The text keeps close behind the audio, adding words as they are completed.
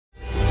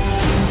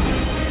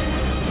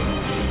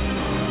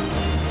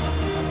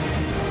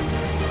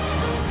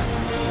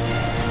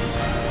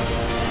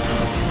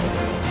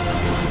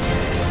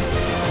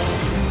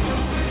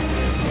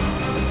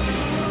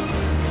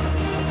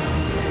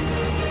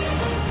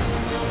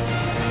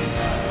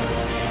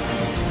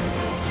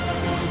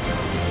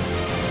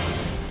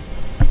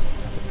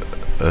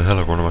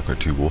Hello everyone, welcome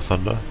to War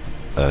Thunder.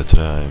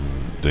 Today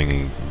I'm doing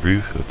a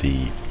review of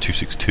the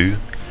 262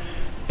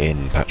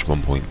 in patch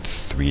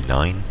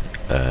 1.39.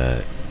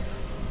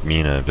 Me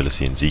and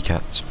Villasy and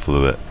Zcats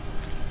flew it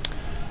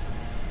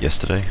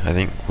yesterday, I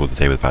think, or the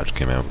day the patch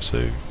came out,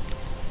 so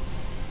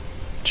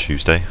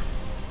Tuesday.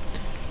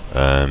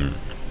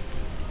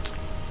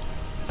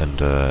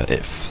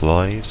 It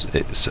flies.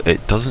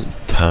 It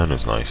doesn't turn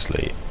as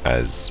nicely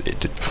as it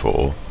did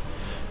before,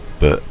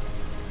 but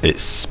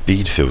its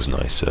speed feels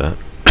nicer.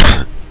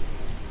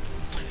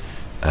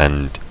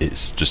 And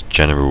it's just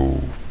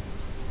general,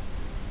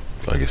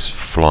 I guess,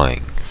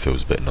 flying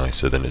feels a bit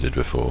nicer than it did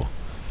before.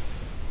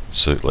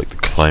 So like the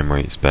climb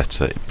rate's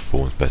better, it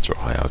performs better at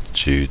high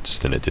altitudes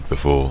than it did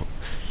before.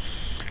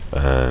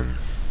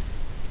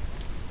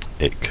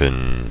 It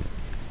can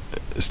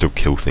still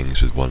kill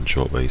things with one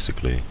shot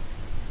basically,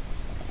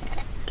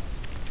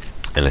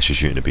 unless you're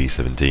shooting a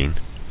B-17,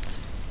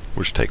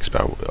 which takes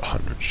about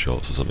 100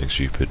 shots or something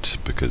stupid,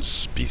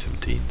 because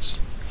B-17s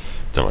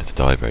don't like to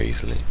die very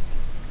easily.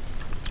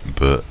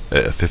 But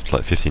at a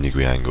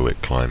 15-degree angle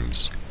it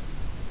climbs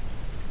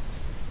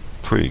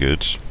pretty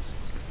good.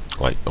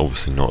 Like,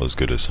 obviously not as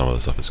good as some of the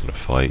stuff it's going to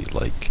fight,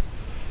 like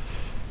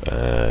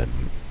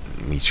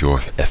Meteor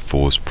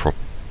F4s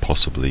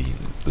possibly.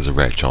 There's a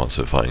rare chance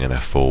of it fighting an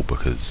F4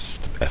 because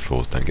the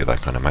F4s don't get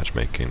that kind of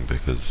matchmaking,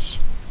 because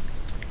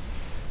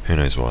who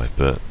knows why.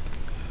 But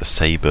a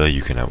Sabre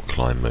you can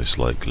outclimb most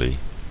likely.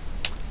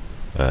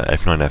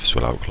 F9Fs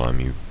will outclimb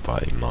you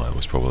by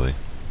miles probably.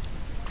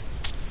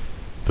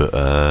 But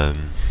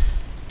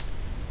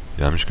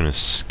yeah, I'm just going to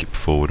skip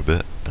forward a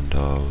bit and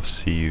I'll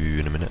see you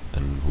in a minute,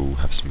 and we'll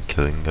have some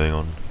killing going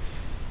on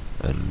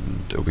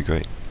and it'll be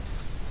great.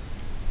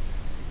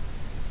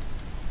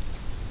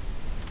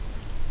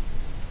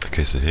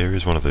 Okay, so here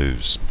is one of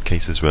those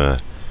cases where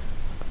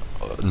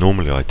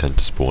normally I tend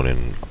to spawn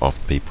in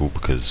after people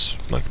because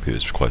my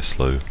computer's quite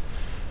slow.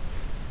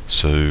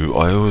 So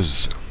I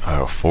was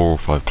 4 or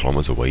 5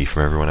 kilometers away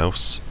from everyone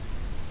else.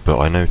 But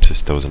I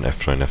noticed there was an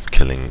F9F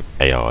killing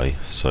AI,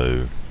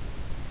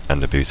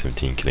 and a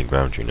B-17 killing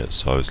ground units,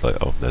 so I was like,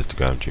 oh, there's the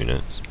ground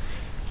units.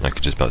 And I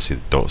could just about see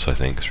the dots, I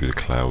think, through the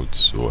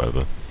clouds or whatever.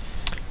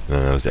 And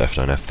then there was the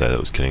F9F there that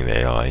was killing the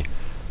AI. I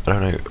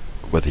don't know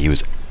whether he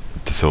was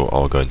thought,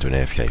 oh, I'll go into an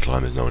AFK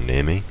climb, there's no one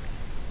near me,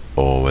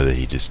 or whether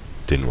he just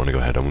didn't want to go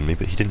head on with me,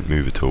 but he didn't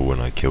move at all when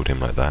I killed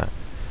him like that.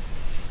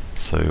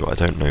 So I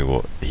don't know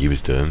what he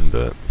was doing,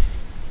 but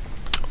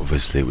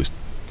obviously it was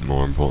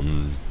more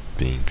important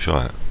being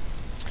shot at.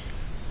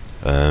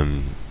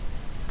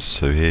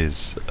 So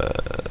here's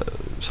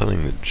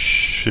something that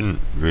shouldn't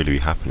really be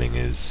happening,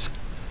 is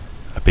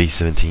a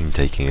B-17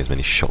 taking as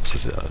many shots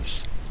as it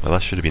does. Well,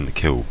 that should have been the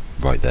kill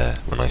right there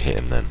when I hit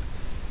him then.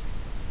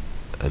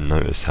 And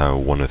notice how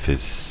one of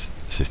his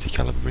 50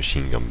 caliber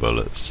machine gun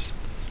bullets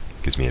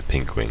gives me a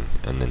pink wing,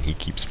 and then he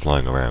keeps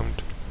flying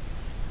around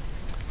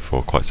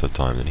for quite some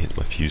time. Then he hits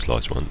my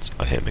fuselage once,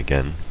 I hit him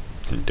again,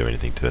 didn't do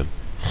anything to him.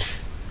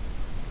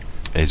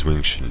 His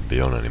wings shouldn't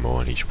be on anymore,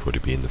 and he should probably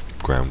be in the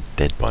ground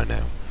dead by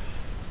now.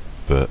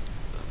 But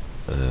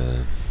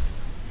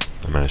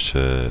I managed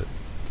to,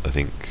 I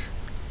think,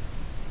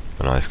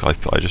 and I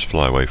just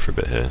fly away for a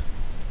bit here,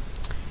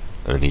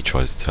 and then he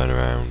tries to turn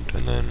around,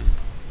 and then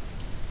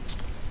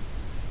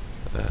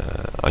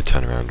I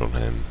turn around on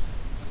him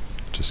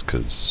just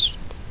because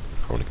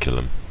I want to kill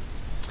him.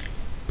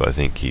 But I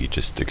think he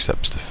just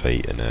accepts the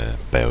fate and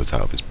bails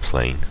out of his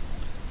plane.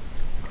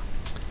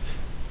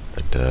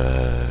 And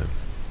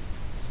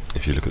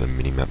if you look at the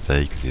mini-map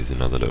there, you can see there's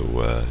another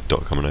little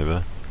dot coming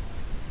over,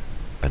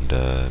 and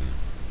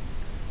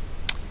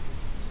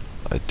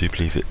I do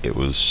believe it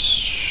was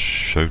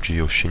Shoji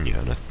or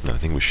Shinya, no, I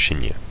think it was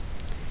Shinya,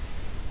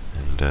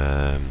 and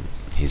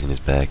he's in his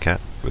Bearcat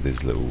with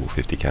his little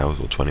 50 cows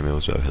or 20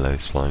 mils, whatever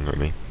he's flying at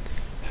me.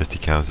 50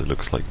 cows, it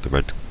looks like the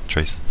red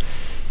trace.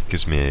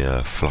 Gives me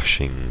a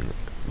flashing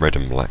red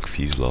and black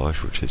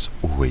fuselage, which is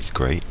always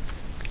great,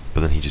 but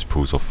then he just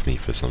pulls off me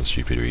for some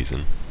stupid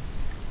reason.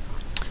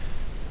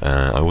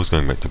 I was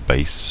going back to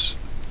base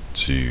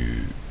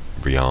to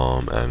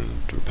rearm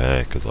and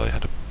repair because I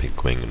had a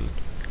pink wing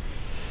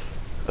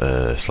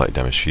and slightly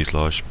damaged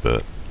fuselage,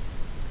 but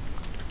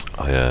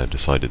I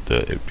decided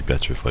that it would be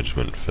better if I just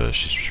went for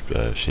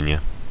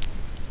Shinya.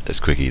 It's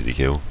a quick, easy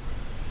kill.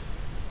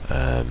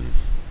 I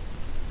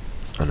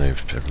know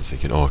everyone's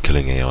thinking, oh,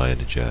 killing AI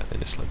in a jet,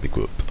 and it's like, big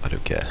whoop, I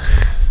don't care.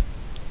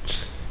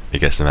 It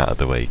gets them out of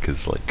the way,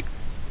 because like,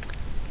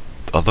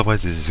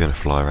 otherwise this is going to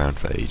fly around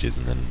for ages,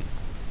 and then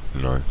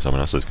no, someone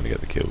else is going to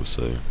get the kill,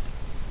 so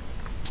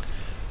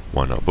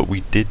why not? But we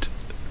did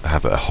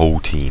have a whole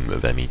team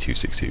of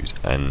ME-262s,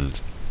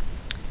 and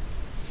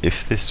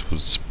if this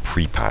was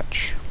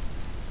pre-patch,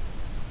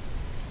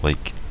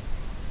 like,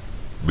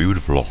 we would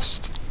have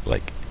lost,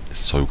 like,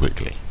 so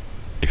quickly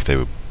if they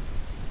were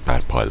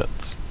bad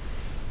pilots.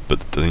 But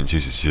I think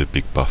 262 is a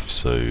big buff,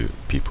 so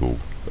people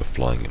are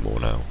flying it more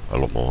now, a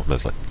lot more.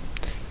 There's like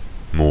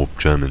more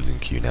Germans in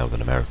queue now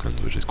than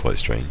Americans, which is quite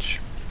strange.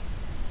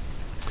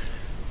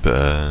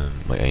 But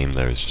my aim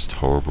there is just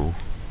horrible.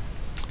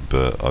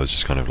 but I was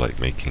just kind of like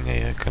making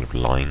a kind of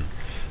line.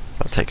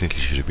 That technically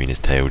should have been his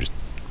tail just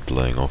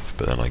blowing off,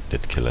 but then I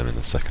did kill him in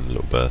the second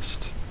little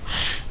burst.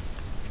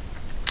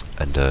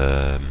 And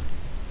I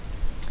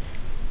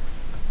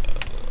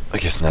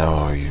guess now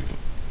I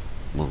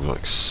will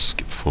like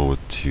skip forward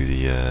to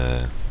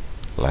the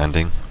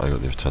landing. I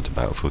got the return to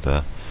battlefield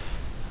there.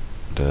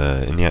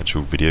 And in the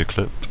actual video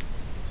clip,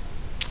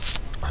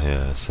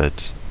 I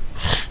said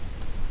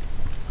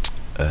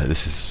I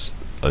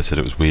said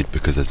it was weird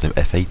because there's no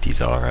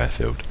F-80s at our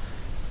airfield,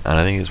 and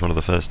I think it's one of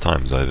the first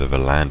times I've ever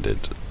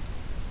landed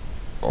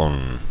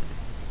on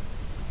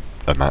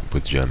a map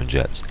with German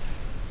jets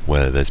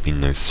where there's been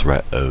no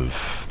threat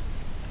of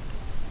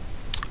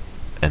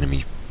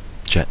enemy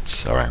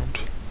jets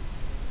around.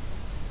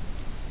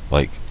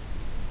 Like,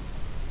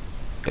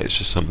 it's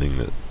just something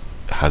that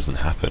hasn't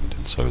happened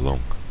in so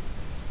long.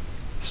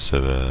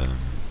 So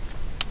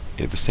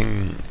yeah, this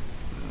thing,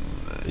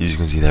 as you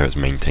can see there, it's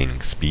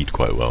maintaining speed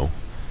quite well,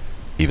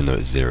 even though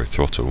it's zero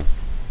throttle.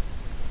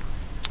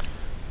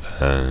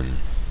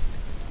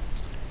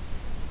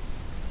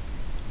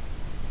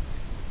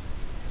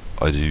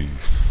 I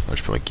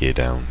just put my gear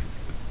down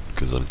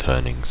because I'm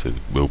turning, so it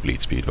will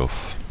bleed speed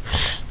off.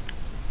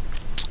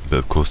 But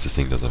of course this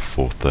thing does have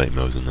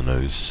 430mm in the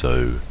nose,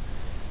 so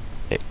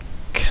it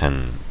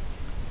can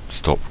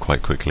stop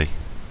quite quickly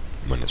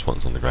when it's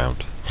once on the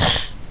ground.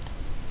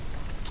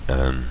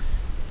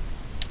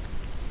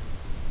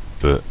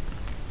 But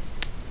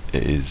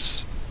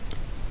it's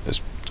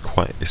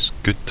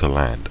good to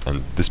land,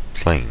 and this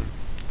plane,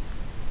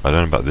 I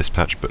don't know about this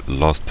patch, but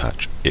last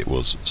patch it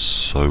was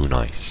so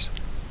nice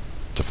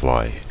to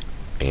fly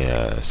in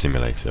a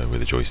simulator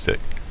with a joystick.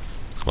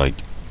 Like,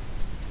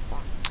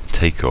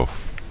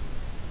 takeoff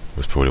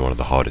was probably one of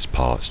the hardest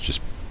parts,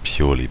 just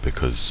purely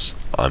because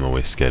I'm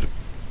always scared of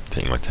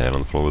taking my tail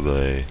on the floor with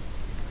a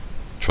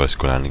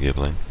tricycle landing gear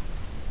plane.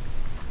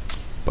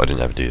 But I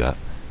didn't ever do that.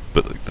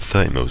 But like, the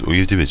 30mm, all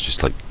you do is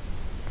just like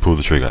pull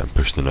the trigger and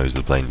push the nose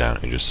of the plane down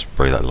and just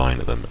spray that line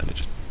at them, and it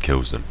just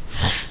kills them.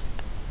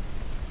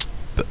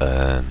 But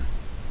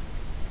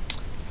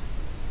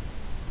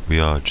we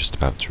are just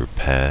about to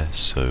repair,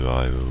 so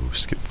I will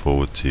skip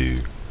forward to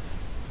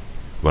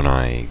when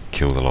I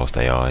kill the last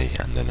AI,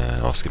 and then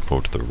I'll skip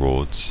forward to the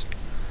rewards,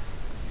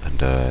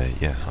 and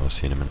yeah, I'll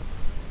see you in a minute.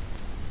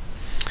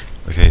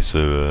 Okay,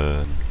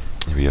 so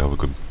here we are, we're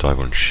going to dive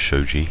on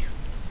Shoji.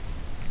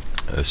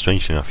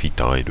 Strangely enough, he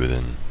died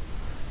within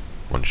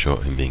one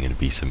shot, him being in a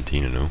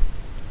B-17 and all,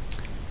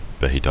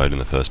 but he died in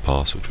the first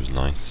pass, which was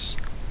nice.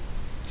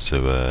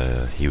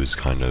 So he was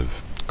kind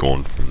of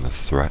gone from the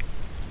threat,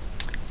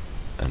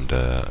 and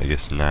I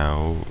guess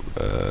now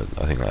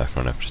I think that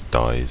F-1a just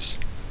dies.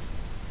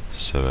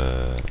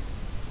 So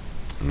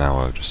now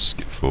I'll just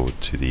skip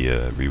forward to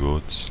the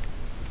rewards,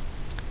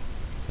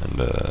 and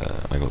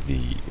I got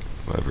the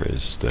whatever it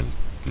is, the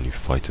new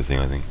fighter thing,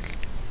 I think.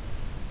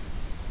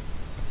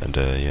 And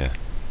yeah,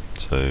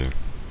 so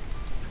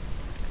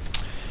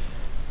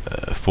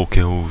 4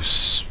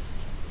 kills,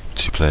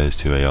 2 players,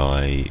 2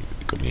 AI,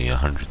 got me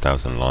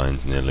 100,000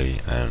 lines nearly,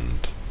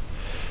 and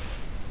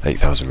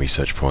 8,000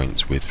 research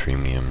points with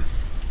premium.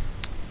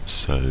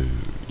 So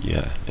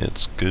yeah,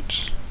 it's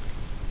good.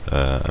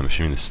 I'm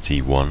assuming the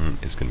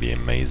C1 is going to be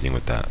amazing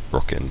with that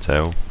rocket and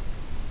tail.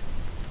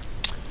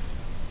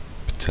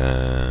 But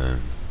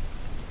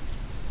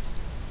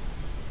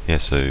yeah,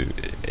 so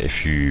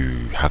if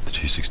you have the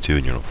 262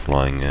 and you're not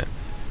flying it,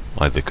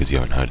 either because you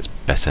haven't heard it's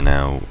better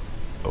now,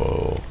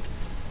 or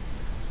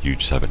you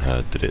just haven't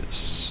heard that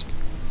it's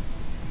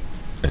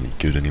any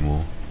good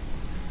anymore,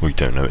 or you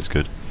don't know it's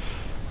good,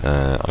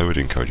 I would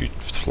encourage you to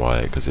fly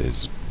it because it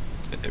is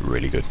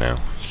really good now.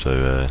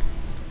 So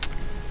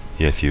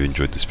yeah, if you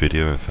enjoyed this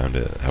video and found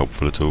it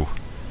helpful at all,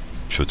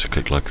 be sure to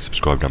click like and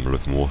subscribe down below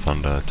for more War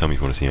Thunder. Tell me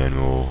if you want to see any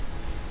more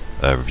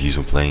reviews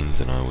on planes,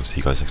 and I will see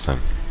you guys next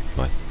time.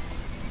 Bye.